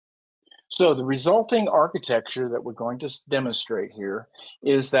So the resulting architecture that we're going to demonstrate here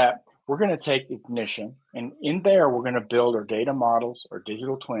is that we're going to take Ignition, and in there we're going to build our data models, our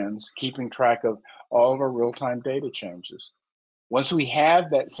digital twins, keeping track of all of our real-time data changes. Once we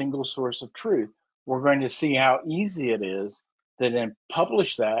have that single source of truth, we're going to see how easy it is to then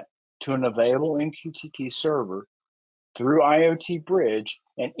publish that to an available MQTT server through IoT Bridge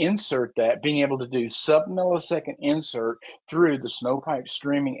and insert that, being able to do sub-millisecond insert through the Snowpipe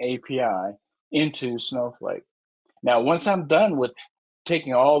streaming API into Snowflake. Now, once I'm done with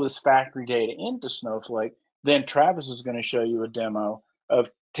taking all this factory data into Snowflake, then Travis is going to show you a demo of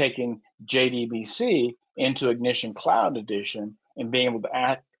taking JDBC into Ignition Cloud Edition and being able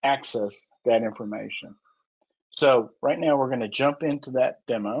to access that information. So right now we're going to jump into that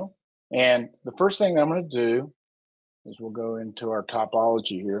demo. And the first thing I'm going to do is we'll go into our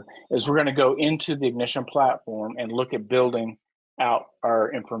topology here, is we're going to go into the Ignition platform and look at building out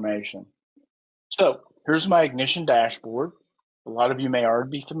our information. So here's my Ignition dashboard. A lot of you may already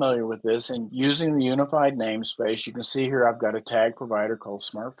be familiar with this, and using the unified namespace, you can see here I've got a tag provider called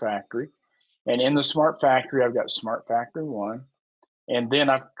Smart Factory. And in the Smart Factory, I've got Smart Factory 1. And then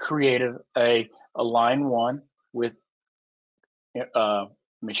I've created a line 1 with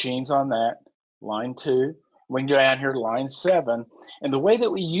machines on that, line 2. We can go down here to line 7. And the way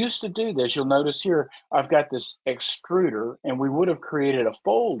that we used to do this, you'll notice here, I've got this extruder, and we would have created a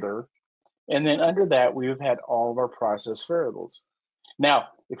folder. And then under that, we have had all of our process variables. Now,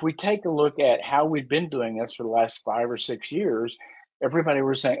 if we take a look at how we've been doing this for the last 5 or 6 years, everybody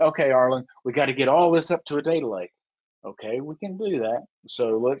was saying, okay, Arlen, we got to get all this up to a data lake. Okay, we can do that.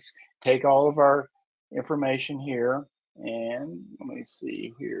 So let's take all of our information here, and let me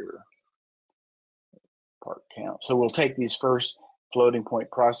see here. Part count. So we'll take these first floating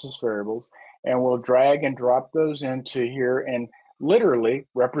point process variables and we'll drag and drop those into here, and literally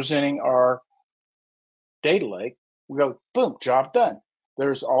representing our data lake, we go, boom, job done.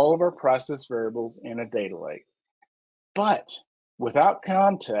 There's all of our process variables in a data lake. But without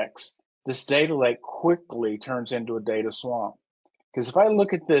context, this data lake quickly turns into a data swamp. Because if I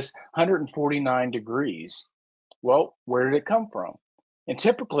look at this 149 degrees, well, where did it come from? And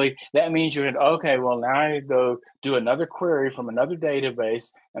typically that means you're going, okay, well, now I go do another query from another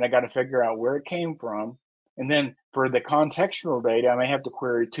database, and I got to figure out where it came from. And then for the contextual data, I may have to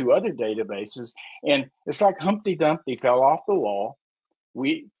query 2 other databases. And it's like Humpty Dumpty fell off the wall.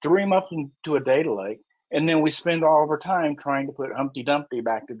 We threw him up into a data lake, and then we spend all of our time trying to put Humpty Dumpty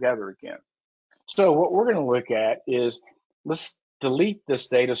back together again. So what we're going to look at is, let's delete this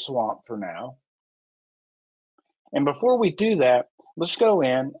data swamp for now. And before we do that, let's go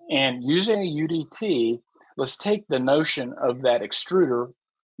in and using a UDT, let's take the notion of that extruder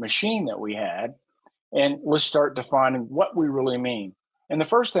machine that we had, and let's start defining what we really mean. And the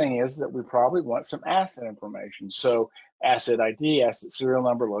first thing is that we probably want some asset information. So asset ID, asset serial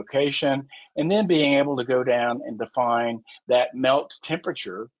number, location, and then being able to go down and define that melt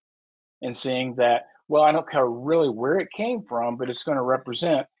temperature and seeing that, well, I don't care really where it came from, but it's going to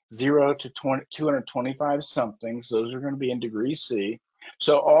represent 0 to 225 somethings. Those are going to be in degrees C.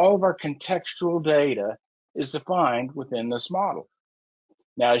 So all of our contextual data is defined within this model.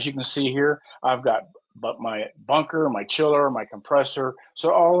 Now, as you can see here, I've got my bunker, my chiller, my compressor.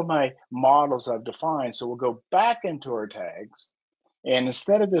 So all of my models I've defined. So we'll go back into our tags. And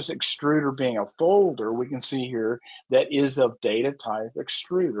instead of this extruder being a folder, we can see here that is of data type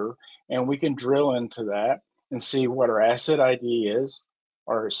extruder. And we can drill into that and see what our asset ID is,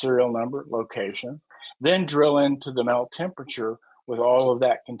 our serial number, location, then drill into the melt temperature with all of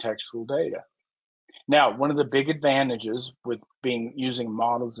that contextual data. Now, one of the big advantages with using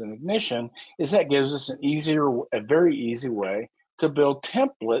models in Ignition is that gives us a very easy way to build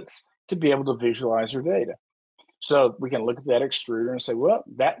templates to be able to visualize our data. So we can look at that extruder and say, well,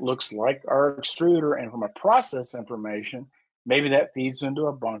 that looks like our extruder, and from a process information, maybe that feeds into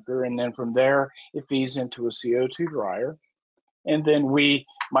a bunker, and then from there, it feeds into a CO2 dryer. And then we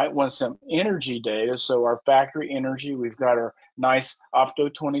might want some energy data. So our factory energy, we've got our nice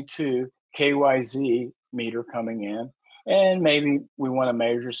Opto22 KYZ meter coming in, and maybe we want to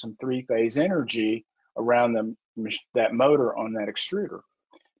measure some 3-phase energy around that motor on that extruder.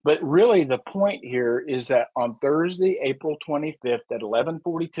 But really the point here is that on Thursday, April 25th at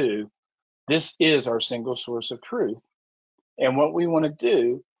 11:42, this is our single source of truth. And what we want to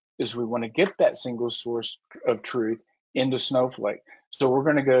do is we want to get that single source of truth into Snowflake. So we're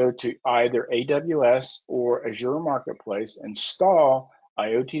going to go to either AWS or Azure Marketplace, install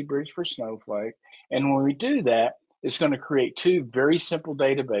IoT Bridge for Snowflake. And when we do that, it's going to create 2 very simple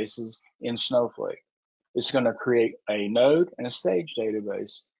databases in Snowflake. It's going to create a node and a stage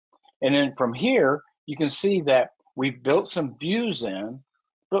database. And then from here, you can see that we've built some views in,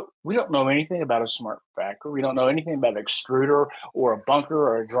 but we don't know anything about a smart factory. We don't know anything about an extruder or a bunker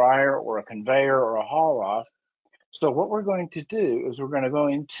or a dryer or a conveyor or a haul off. So what we're going to do is we're going to go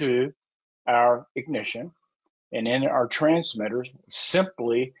into our ignition, and in our transmitters,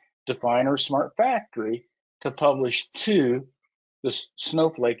 simply define our smart factory to publish to the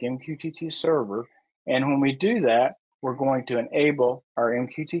Snowflake MQTT server. And when we do that, we're going to enable our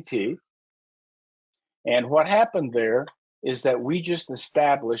MQTT. And what happened there is that we just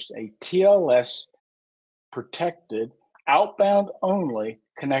established a TLS protected outbound only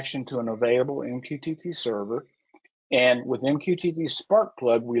connection to an available MQTT server. And with MQTT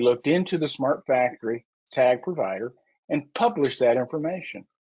Sparkplug, we looked into the smart factory tag provider and published that information.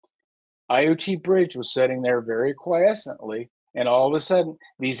 IoT Bridge was sitting there very quiescently, and all of a sudden,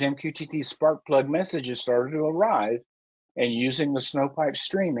 these MQTT Sparkplug messages started to arrive, and using the Snowpipe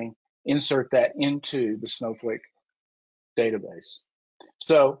streaming, insert that into the Snowflake database.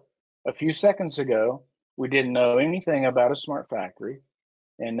 So a few seconds ago, we didn't know anything about a smart factory,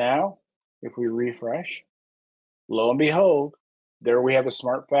 and now, if we refresh, lo and behold, there we have a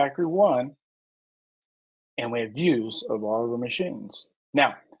smart factory 1, and we have views of all of the machines.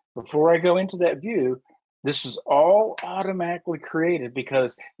 Now, before I go into that view, this is all automatically created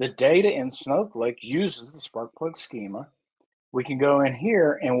because the data in Snowflake uses the Sparkplug schema. We can go in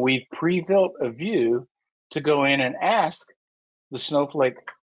here and we've pre-built a view to go in and ask the Snowflake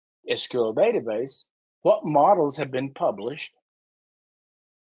SQL database what models have been published.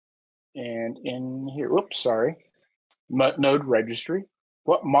 And in here, oops, sorry, node registry.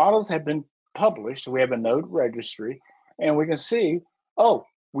 What models have been published? So we have a node registry, and we can see, oh,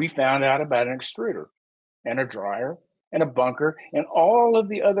 we found out about an extruder and a dryer and a bunker and all of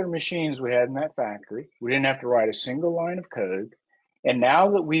the other machines we had in that factory. We didn't have to write a single line of code. And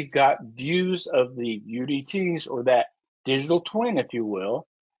now that we've got views of the UDTs, or that digital twin, if you will,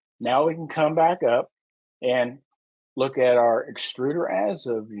 now we can come back up and look at our extruder as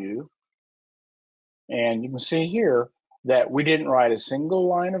of view. And you can see here that we didn't write a single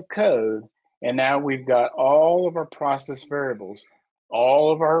line of code, and now we've got all of our process variables.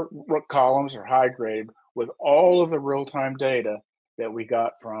 All of our columns are high graded with all of the real-time data that we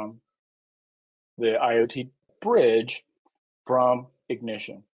got from the IoT Bridge from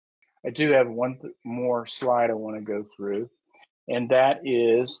Ignition. I do have one more slide I want to go through, and that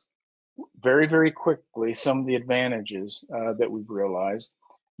is very, very quickly some of the advantages that we've realized.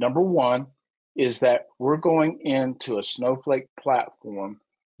 Number one is that we're going into a Snowflake platform.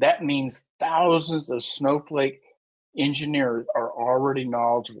 That means thousands of Snowflake engineers are already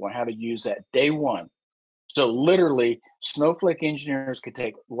knowledgeable on how to use that day one. So literally, Snowflake engineers could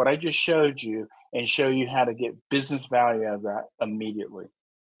take what I just showed you and show you how to get business value out of that immediately.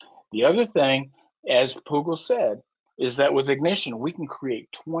 The other thing, as Pugel said, is that with Ignition, we can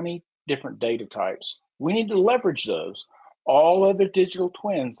create 20 different data types. We need to leverage those. All other digital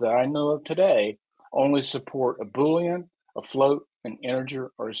twins that I know of today only support a Boolean, a float, an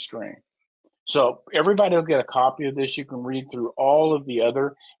integer, or a string. So everybody will get a copy of this. You can read through all of the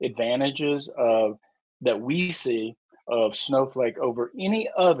other advantages that we see of Snowflake over any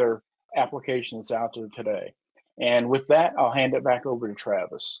other application that's out there today. And with that, I'll hand it back over to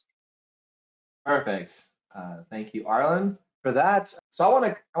Travis. Perfect. Thank you, Arlen, for that. So I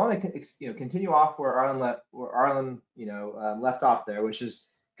want to continue off where Arlen left off there, which is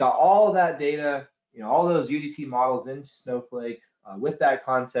got all of that data, all those UDT models into Snowflake with that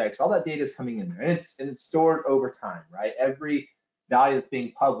context. All that data is coming in there, and it's stored over time, right? Every value that's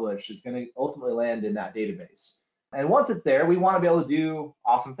being published is going to ultimately land in that database. And once it's there, we want to be able to do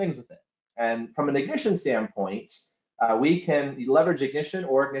awesome things with it. And from an Ignition standpoint, we can leverage Ignition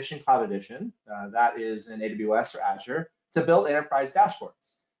or Ignition Cloud Edition, that is in AWS or Azure, to build enterprise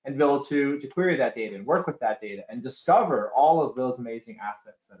dashboards and be able to query that data and work with that data and discover all of those amazing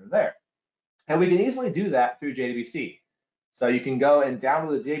assets that are there. And we can easily do that through JDBC. So you can go and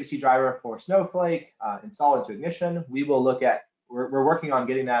download the JDBC driver for Snowflake, install it into Ignition. We're working on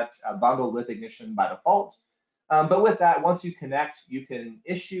getting that bundled with Ignition by default. But with that, once you connect, you can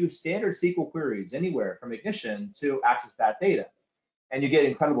issue standard SQL queries anywhere from Ignition to access that data. And you get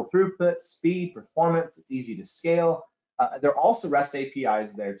incredible throughput, speed, performance. It's easy to scale. There are also REST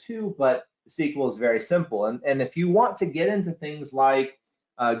APIs there too, but SQL is very simple. And if you want to get into things like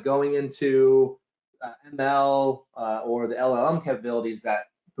going into ML or the LLM capabilities that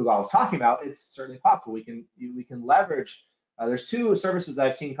Pugel was talking about, it's certainly possible. We can leverage. There's two services that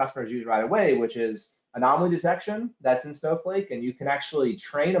I've seen customers use right away, which is anomaly detection that's in Snowflake, and you can actually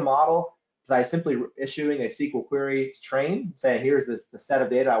train a model by simply issuing a SQL query to train, saying here's the set of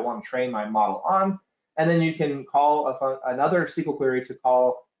data I want to train my model on, and then you can call another SQL query to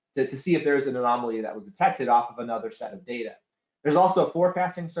call to see if there's an anomaly that was detected off of another set of data. There's also a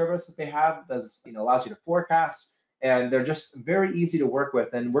forecasting service that they have that allows you to forecast, and they're just very easy to work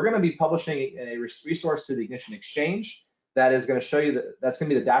with. And we're going to be publishing a resource to the Ignition Exchange that is going to show you that's going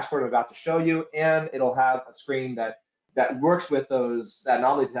to be the dashboard I'm about to show you, and it'll have a screen that works with that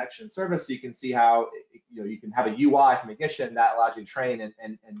anomaly detection service, so you can see how you can have a UI from Ignition that allows you to train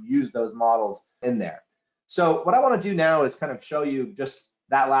and use those models in there. So what I want to do now is kind of show you just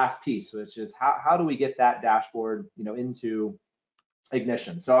that last piece, which is how do we get that dashboard into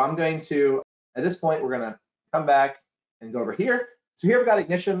Ignition. So I'm going to, at this point, we're going to come back and go over here. So here I've got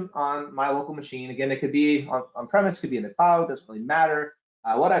Ignition on my local machine. Again, it could be on premise, could be in the cloud, doesn't really matter.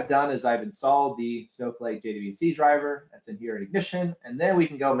 What I've done is I've installed the Snowflake JDBC driver that's in here in Ignition, and then we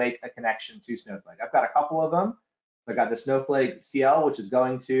can go make a connection to Snowflake. I've got a couple of them. I've got the Snowflake CL, which is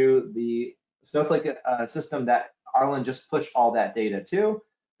going to the Snowflake system that Arlen just pushed all that data to.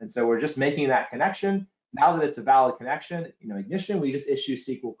 And so we're just making that connection. Now that it's a valid connection, Ignition, we just issue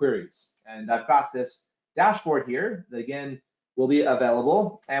SQL queries. And I've got this dashboard here that, again, will be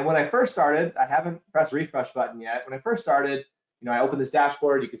available. And when I first started, I haven't pressed the refresh button yet. When I first started, I opened this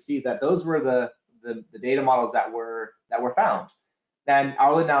dashboard. You can see that those were the data models that were found. And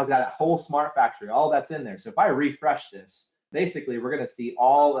Arlen now has got a whole smart factory, all that's in there. So if I refresh this, basically we're going to see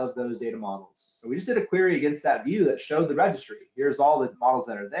all of those data models. So we just did a query against that view that showed the registry. Here's all the models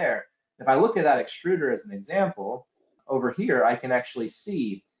that are there. If I look at that extruder as an example, over here I can actually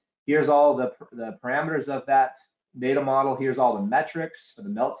see here's all the parameters of that data model. Here's all the metrics for the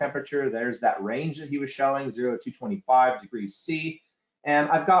melt temperature. There's that range that he was showing, 0 to 225 degrees C. And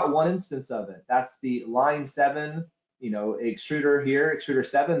I've got one instance of it. That's the line 7, extruder here, extruder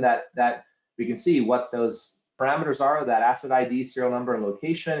 7, that we can see what those parameters are, that asset ID, serial number, and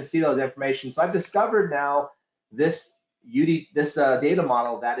location, see those information. So I've discovered now this data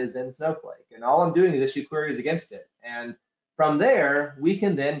model that is in Snowflake. And all I'm doing is issue queries against it. And from there, we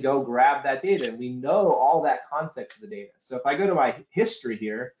can then go grab that data, and we know all that context of the data. So if I go to my history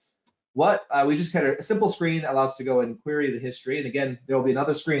here, we just had a simple screen that allows us to go and query the history. And again, there will be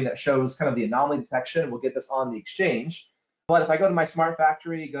another screen that shows kind of the anomaly detection. We'll get this on the Exchange. But if I go to my Smart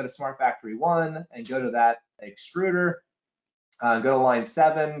Factory, go to Smart Factory 1, and go to that extruder, go to line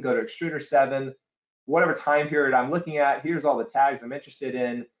 7, go to extruder 7, whatever time period I'm looking at, here's all the tags I'm interested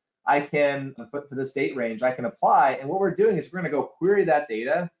in. I can put for this date range, I can apply, and what we're doing is we're going to go query that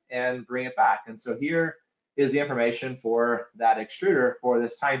data and bring it back. And so here is the information for that extruder for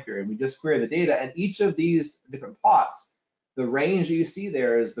this time period. We just query the data, and each of these different plots, the range that you see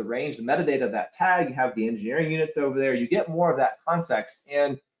there is the range, the metadata of that tag. You have the engineering units over there. You get more of that context.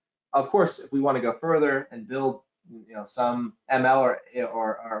 And of course, if we want to go further and build some ML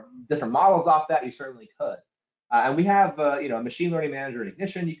or different models off that, you certainly could. And we have a machine learning manager in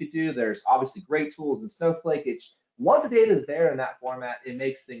Ignition you could do. There's obviously great tools in Snowflake. Once the data is there in that format, it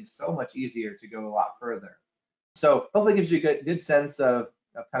makes things so much easier to go a lot further. So hopefully it gives you a good sense of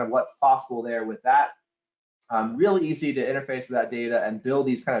kind of what's possible there with that. Really easy to interface with that data and build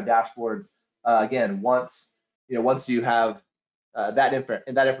these kind of dashboards, again, once you have that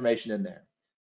information in there.